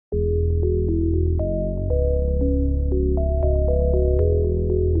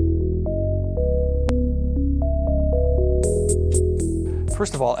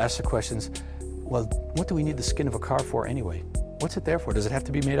first of all, ask the questions, well, what do we need the skin of a car for anyway? What's it there for? Does it have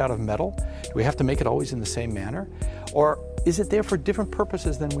to be made out of metal? Do we have to make it always in the same manner? Or is it there for different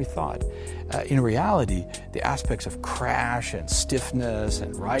purposes than we thought? In reality, the aspects of crash and stiffness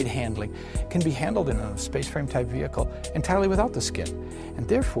and ride handling can be handled in a space frame type vehicle entirely without the skin. And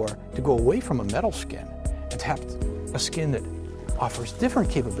therefore, to go away from a metal skin and to have a skin that offers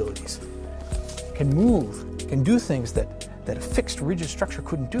different capabilities, can move, can do things that a fixed rigid structure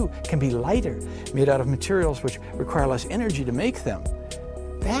couldn't do, can be lighter, made out of materials which require less energy to make them.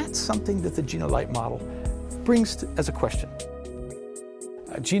 That's something that the GINA Light model brings as a question.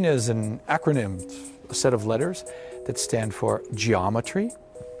 GINA is an acronym, a set of letters that stand for geometry,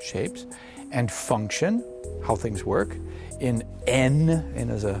 shapes, and function, how things work, in N,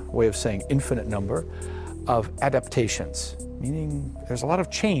 and as a way of saying infinite number, of adaptations, meaning there's a lot of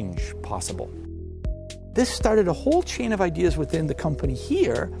change possible. This started a whole chain of ideas within the company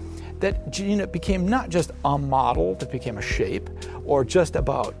here that GINA became not just a model that became a shape or just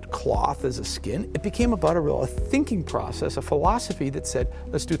about cloth as a skin. It became about a thinking process, a philosophy that said,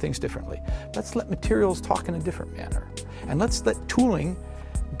 let's do things differently. Let's let materials talk in a different manner. And let's let tooling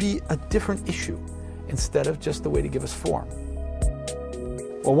be a different issue instead of just the way to give us form.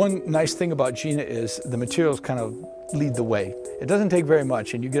 Well, one nice thing about GINA is the materials kind of lead the way. It doesn't take very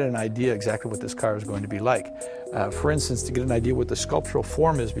much and you get an idea exactly what this car is going to be like. For instance, to get an idea what the sculptural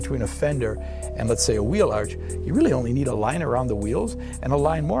form is between a fender and let's say a wheel arch, you really only need a line around the wheels and a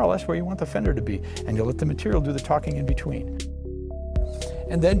line more or less where you want the fender to be, and you'll let the material do the talking in between.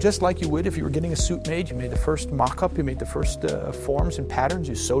 And then just like you would if you were getting a suit made, you made the first mock-up, you made the first forms and patterns,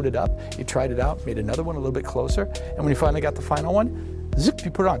 you sewed it up, you tried it out, made another one a little bit closer, and when you finally got the final one, zip,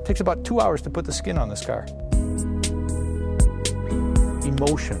 you put it on. It takes about 2 hours to put the skin on this car.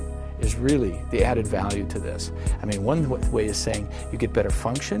 Emotion is really the added value to this. I mean, one way is saying you get better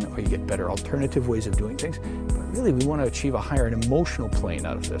function or you get better alternative ways of doing things, but really we want to achieve a higher emotional plane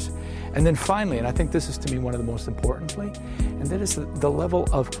out of this. And then finally, and I think this is to me one of the most importantly, and that is the level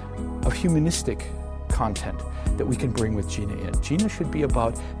of humanistic content that we can bring with GINA in. GINA should be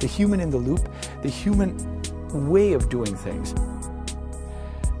about the human in the loop, the human way of doing things.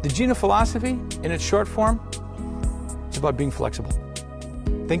 The GINA philosophy, in its short form, is about being flexible.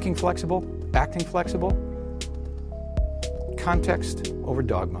 Thinking flexible, acting flexible, context over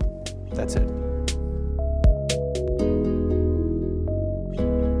dogma. That's it.